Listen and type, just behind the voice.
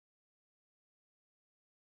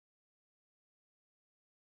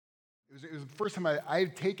It was the first time I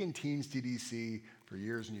had taken teens to DC for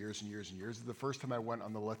years and years and years and years. It was the first time I went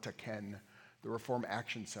on the Letaken, the Reform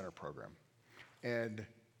Action Center program. And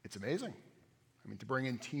it's amazing. I mean, to bring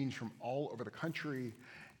in teens from all over the country,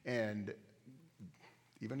 and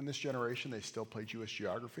even in this generation, they still play Jewish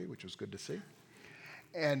geography, which was good to see.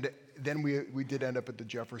 And then we did end up at the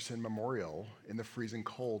Jefferson Memorial in the freezing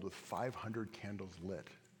cold with 500 candles lit,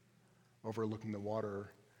 overlooking the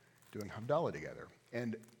water, doing Havdalah together.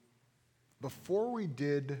 And before we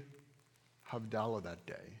did Havdalah that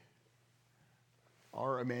day,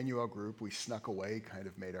 our Emmanuel group, we snuck away, kind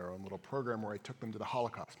of made our own little program where I took them to the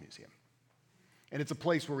Holocaust Museum. And it's a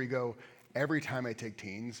place where we go, every time I take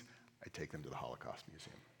teens, I take them to the Holocaust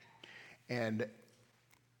Museum. And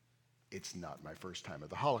it's not my first time at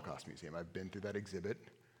the Holocaust Museum. I've been to that exhibit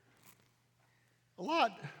a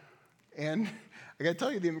lot. And I gotta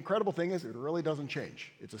tell you, the incredible thing is it really doesn't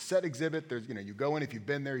change. It's a set exhibit. There's, you go in, if you've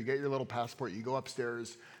been there, you get your little passport, you go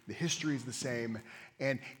upstairs, the history is the same.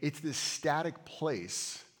 And it's this static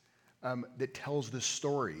place that tells the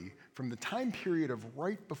story from the time period of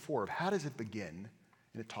right before, of how does it begin,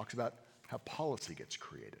 and it talks about how policy gets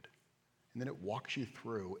created. And then it walks you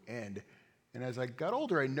through, and as I got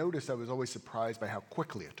older, I noticed I was always surprised by how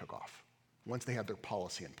quickly it took off once they had their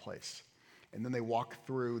policy in place. And then they walk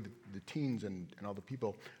through the teens and all the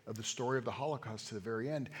people of the story of the Holocaust to the very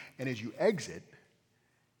end. And as you exit,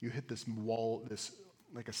 you hit this wall, this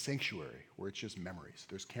like a sanctuary where it's just memories.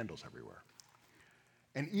 There's candles everywhere.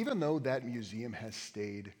 And even though that museum has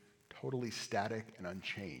stayed totally static and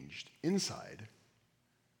unchanged inside,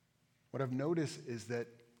 what I've noticed is that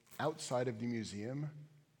outside of the museum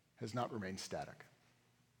has not remained static.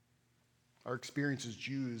 Our experience as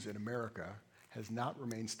Jews in America has not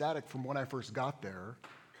remained static from when I first got there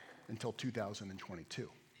until 2022.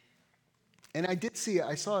 And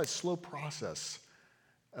I saw a slow process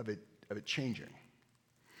of it changing.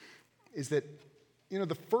 Is that,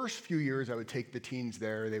 the first few years I would take the teens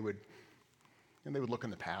there, they would look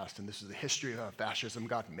in the past, and this is the history of how fascism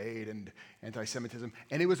got made and anti-Semitism,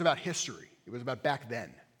 and it was about history. It was about back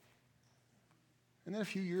then. And then a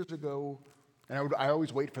few years ago, and I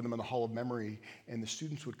always wait for them in the Hall of Memory, and the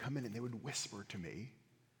students would come in and they would whisper to me.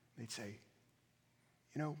 They'd say,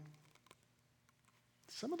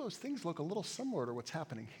 some of those things look a little similar to what's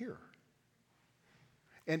happening here.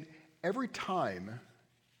 And every time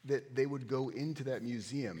that they would go into that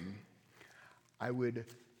museum, I would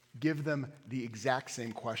give them the exact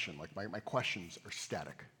same question. Like my questions are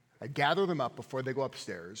static. I gather them up before they go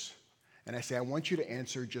upstairs, and I say, I want you to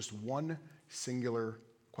answer just one singular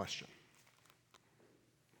question.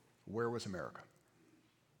 Where was America?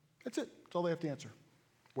 That's it. That's all they have to answer.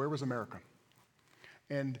 Where was America?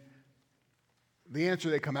 And the answer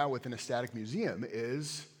they come out with in a static museum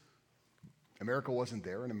is America wasn't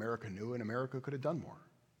there, and America knew, and America could have done more.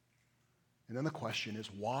 And then the question is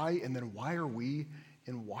why, and then why are we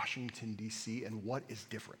in Washington, D.C., and what is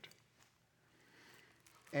different?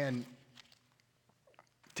 And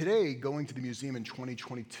today, going to the museum in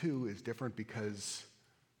 2022 is different because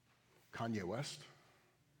Kanye West,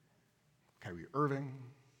 Kyrie Irving,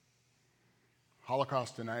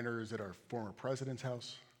 Holocaust deniers at our former president's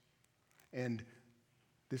house, and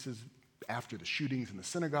this is after the shootings in the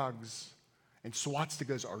synagogues, and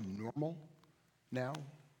swastikas are normal now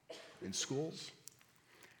in schools.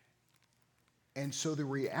 And so the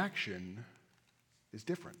reaction is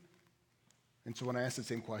different. And so when I ask the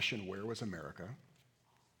same question, where was America?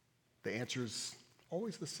 The answer is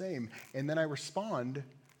always the same. And then I respond,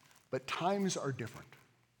 but times are different.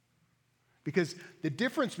 Because the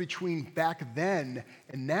difference between back then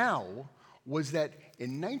and now was that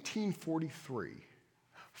in 1943,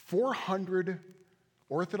 400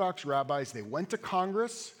 Orthodox rabbis, they went to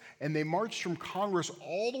Congress, and they marched from Congress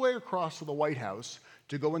all the way across to the White House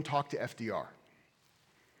to go and talk to FDR.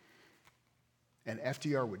 And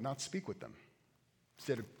FDR would not speak with them.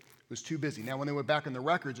 Instead, it was too busy. Now, when they went back in the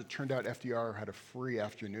records, it turned out FDR had a free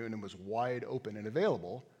afternoon and was wide open and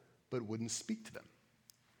available, but wouldn't speak to them.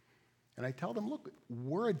 And I tell them, look,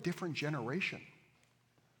 we're a different generation.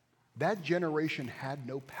 That generation had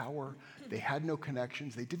no power. They had no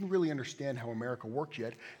connections. They didn't really understand how America worked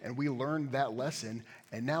yet. And we learned that lesson.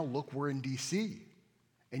 And now, look, we're in D.C.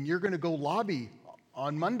 And you're going to go lobby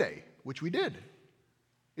on Monday, which we did.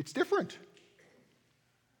 It's different.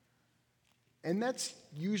 And that's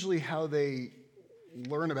usually how they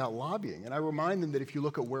learn about lobbying. And I remind them that if you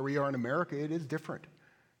look at where we are in America, it is different.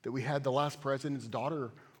 That we had the last president's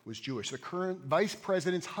daughter was Jewish. The current vice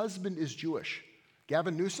president's husband is Jewish.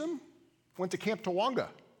 Gavin Newsom went to Camp Tawonga.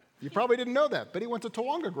 You probably didn't know that, but he went to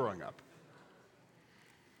Tawonga growing up.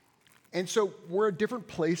 And so we're a different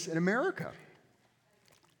place in America.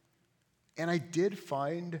 And I did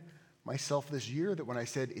find myself this year that when I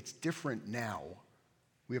said it's different now,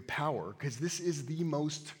 we have power, because this is the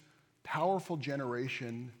most powerful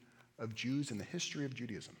generation of Jews in the history of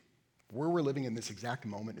Judaism. Where we're living in this exact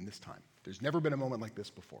moment in this time. There's never been a moment like this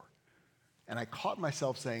before. And I caught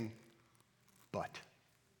myself saying, but.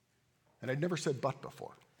 And I'd never said but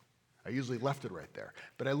before. I usually left it right there.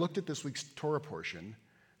 But I looked at this week's Torah portion,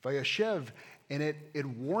 Vayeshev, and it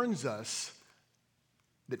warns us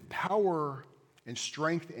that power and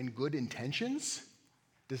strength and good intentions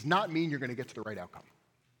does not mean you're going to get to the right outcome.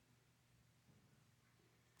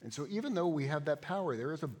 And so even though we have that power,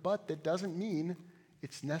 there is a but that doesn't mean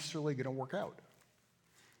it's necessarily going to work out.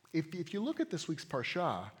 If you look at this week's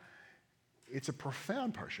Parsha, it's a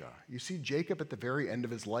profound Parsha. You see Jacob at the very end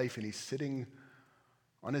of his life, and he's sitting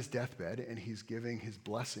on his deathbed, and he's giving his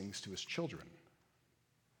blessings to his children.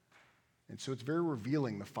 And so it's very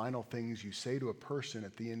revealing, the final things you say to a person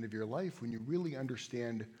at the end of your life when you really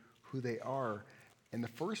understand who they are. And the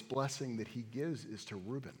first blessing that he gives is to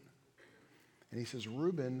Reuben. And he says,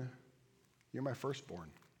 Reuben, you're my firstborn.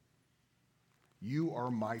 You are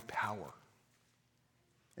my power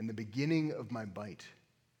and the beginning of my might.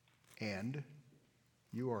 And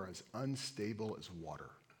you are as unstable as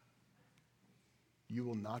water. You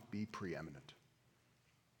will not be preeminent.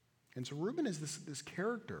 And so Reuben is this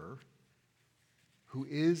character who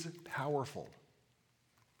is powerful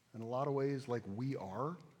in a lot of ways like we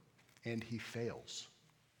are, and he fails.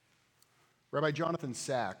 Rabbi Jonathan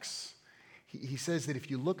Sacks, he says that if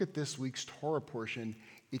you look at this week's Torah portion,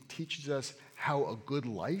 it teaches us how a good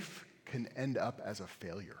life can end up as a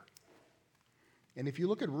failure. And if you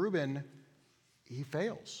look at Reuben, he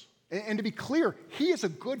fails. And to be clear, he is a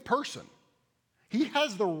good person. He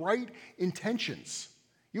has the right intentions.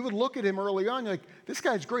 You would look at him early on, you're like, this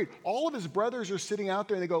guy's great. All of his brothers are sitting out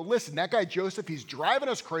there and they go, listen, that guy Joseph, he's driving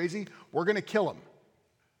us crazy. We're going to kill him.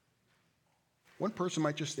 One person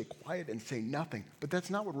might just stay quiet and say nothing, but that's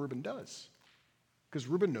not what Reuben does, because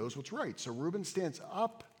Reuben knows what's right. So Reuben stands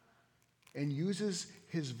up and uses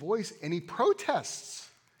his voice, and he protests.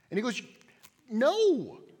 And he goes,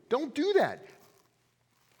 no, don't do that.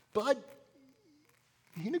 But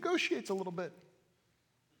he negotiates a little bit.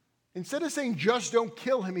 Instead of saying, just don't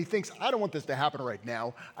kill him, he thinks, I don't want this to happen right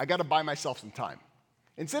now. I got to buy myself some time.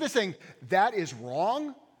 Instead of saying, that is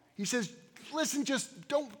wrong, he says, listen, just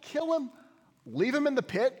don't kill him. Leave him in the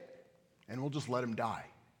pit, and we'll just let him die.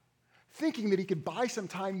 Thinking that he could buy some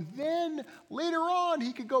time, then later on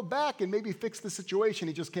he could go back and maybe fix the situation.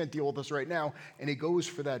 He just can't deal with this right now, and he goes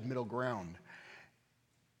for that middle ground.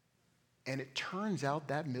 And it turns out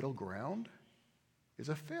that middle ground is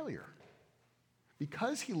a failure.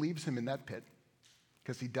 Because he leaves him in that pit,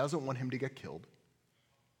 because he doesn't want him to get killed,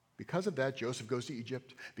 because of that, Joseph goes to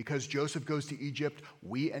Egypt. Because Joseph goes to Egypt,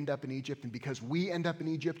 we end up in Egypt. And because we end up in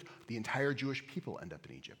Egypt, the entire Jewish people end up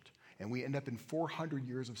in Egypt. And we end up in 400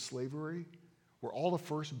 years of slavery, where all the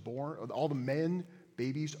firstborn, all the men,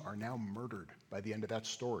 babies are now murdered by the end of that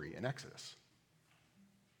story in Exodus.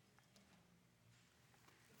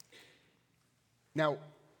 Now,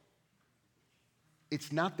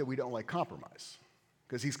 it's not that we don't like compromise,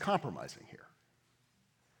 because he's compromising here.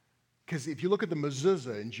 Because if you look at the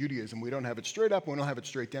mezuzah in Judaism, we don't have it straight up, we don't have it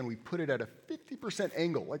straight down. We put it at a 50%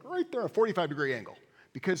 angle, like right there, a 45-degree angle,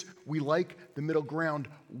 because we like the middle ground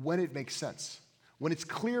when it makes sense. When it's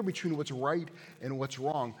clear between what's right and what's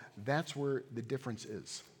wrong, that's where the difference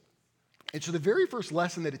is. And so the very first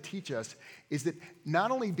lesson that it teaches us is that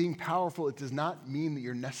not only being powerful, it does not mean that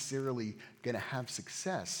you're necessarily going to have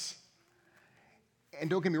success. And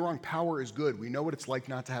don't get me wrong, power is good. We know what it's like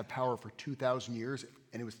not to have power for 2,000 years,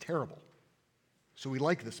 and it was terrible. So we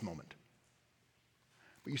like this moment.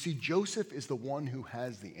 But you see, Joseph is the one who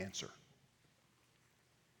has the answer.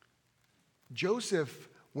 Joseph,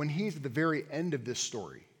 when he's at the very end of this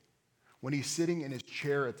story, when he's sitting in his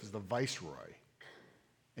chair as the viceroy,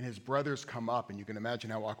 and his brothers come up, and you can imagine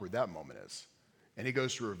how awkward that moment is, and he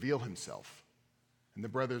goes to reveal himself, and the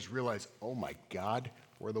brothers realize, oh my God,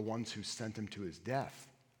 we're the ones who sent him to his death.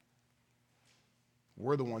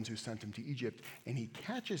 We're the ones who sent him to Egypt. And he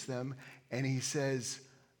catches them and he says,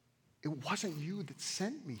 it wasn't you that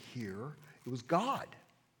sent me here, it was God.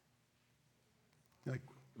 You're like,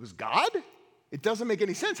 it was God? It doesn't make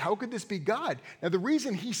any sense. How could this be God? Now, the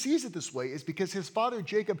reason he sees it this way is because his father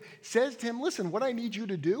Jacob says to him, listen, what I need you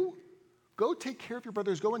to do, go take care of your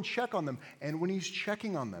brothers, go and check on them. And when he's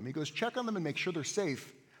checking on them, he goes, check on them and make sure they're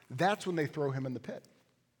safe. That's when they throw him in the pit.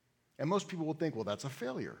 And most people will think, well, that's a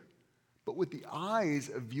failure. But with the eyes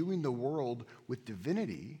of viewing the world with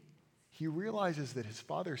divinity, he realizes that his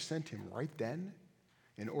father sent him right then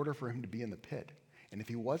in order for him to be in the pit. And if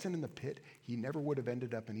he wasn't in the pit, he never would have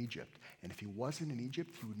ended up in Egypt. And if he wasn't in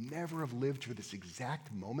Egypt, he would never have lived for this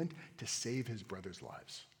exact moment to save his brothers'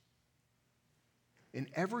 lives. In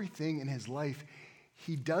everything in his life,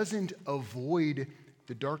 he doesn't avoid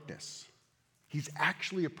the darkness. He's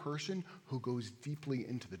actually a person who goes deeply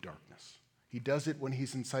into the darkness. He does it when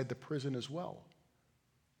he's inside the prison as well.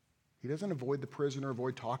 He doesn't avoid the prison or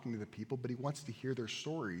avoid talking to the people, but he wants to hear their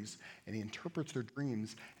stories, and he interprets their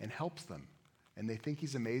dreams and helps them. And they think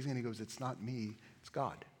he's amazing, and he goes, it's not me, it's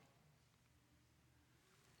God.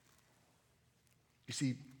 You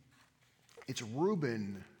see, it's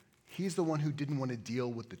Reuben. He's the one who didn't want to deal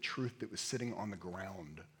with the truth that was sitting on the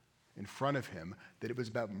ground in front of him, that it was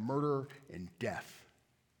about murder and death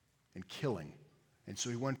and killing. And so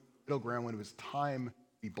he went to the middle ground when it was time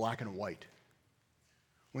to be black and white.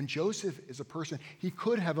 When Joseph is a person, he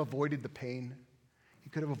could have avoided the pain. He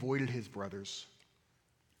could have avoided his brothers.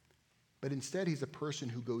 But instead, he's a person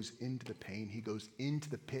who goes into the pain. He goes into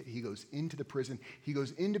the pit. He goes into the prison. He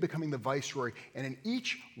goes into becoming the viceroy. And in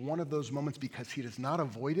each one of those moments, because he does not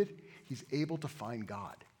avoid it, he's able to find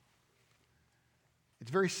God.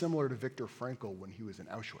 It's very similar to Viktor Frankl when he was in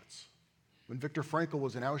Auschwitz. When Viktor Frankl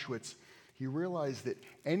was in Auschwitz, he realized that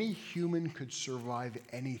any human could survive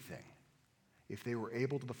anything if they were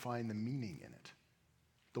able to find the meaning in it.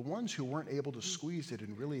 The ones who weren't able to squeeze it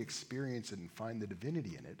and really experience it and find the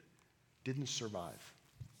divinity in it didn't survive.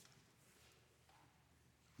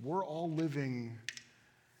 We're all living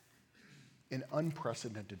in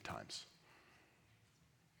unprecedented times.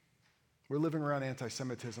 We're living around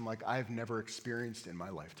anti-Semitism like I've never experienced in my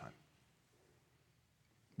lifetime.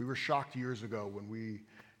 We were shocked years ago when we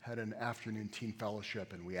had an afternoon teen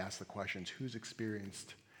fellowship and we asked the questions, who's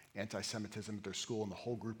experienced anti-Semitism at their school? And the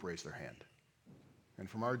whole group raised their hand. And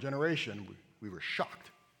from our generation, we were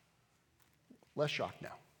shocked. Less shocked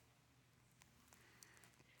now.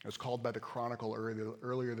 I was called by the Chronicle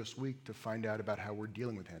earlier this week to find out about how we're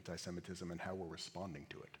dealing with anti-Semitism and how we're responding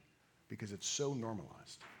to it, because it's so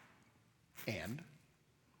normalized. And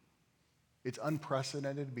it's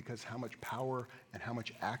unprecedented because how much power and how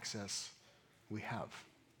much access we have.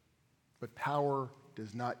 But power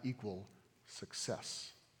does not equal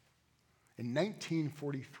success. In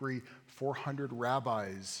 1943, 400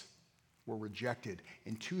 rabbis were rejected.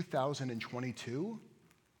 In 2022,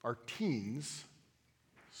 our teens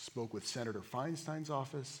spoke with Senator Feinstein's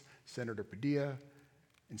office, Senator Padilla,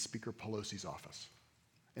 and Speaker Pelosi's office.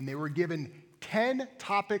 And they were given 10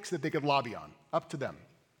 topics that they could lobby on, up to them.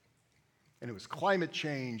 And it was climate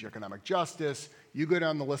change, economic justice. You go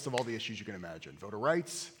down the list of all the issues you can imagine. Voter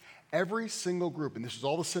rights. Every single group, and this is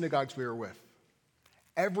all the synagogues we were with,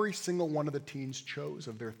 every single one of the teens chose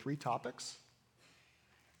of their 3 topics,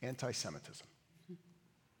 anti-Semitism,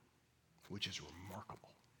 which is remarkable.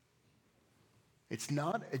 It's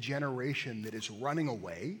not a generation that is running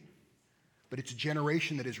away, but it's a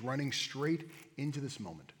generation that is running straight into this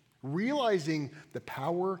moment, realizing the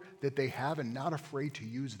power that they have and not afraid to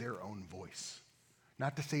use their own voice.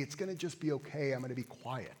 Not to say it's going to just be okay, I'm going to be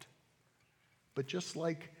quiet. But just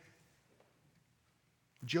like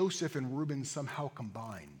Joseph and Reuben somehow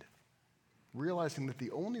combined, realizing that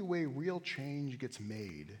the only way real change gets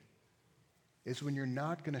made is when you're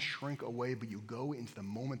not going to shrink away, but you go into the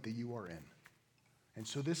moment that you are in. And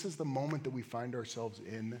so this is the moment that we find ourselves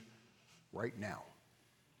in right now.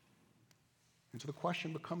 And so the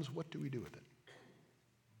question becomes, what do we do with it?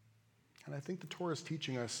 And I think the Torah is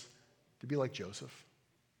teaching us to be like Joseph,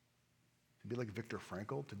 to be like Viktor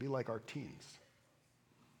Frankl, to be like our teens,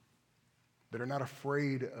 that are not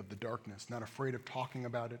afraid of the darkness, not afraid of talking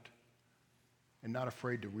about it, and not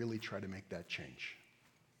afraid to really try to make that change.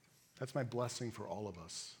 That's my blessing for all of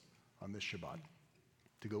us on this Shabbat,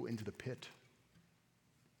 to go into the pit,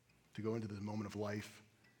 to go into this moment of life,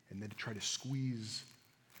 and then to try to squeeze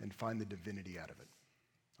and find the divinity out of it.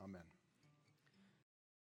 Amen.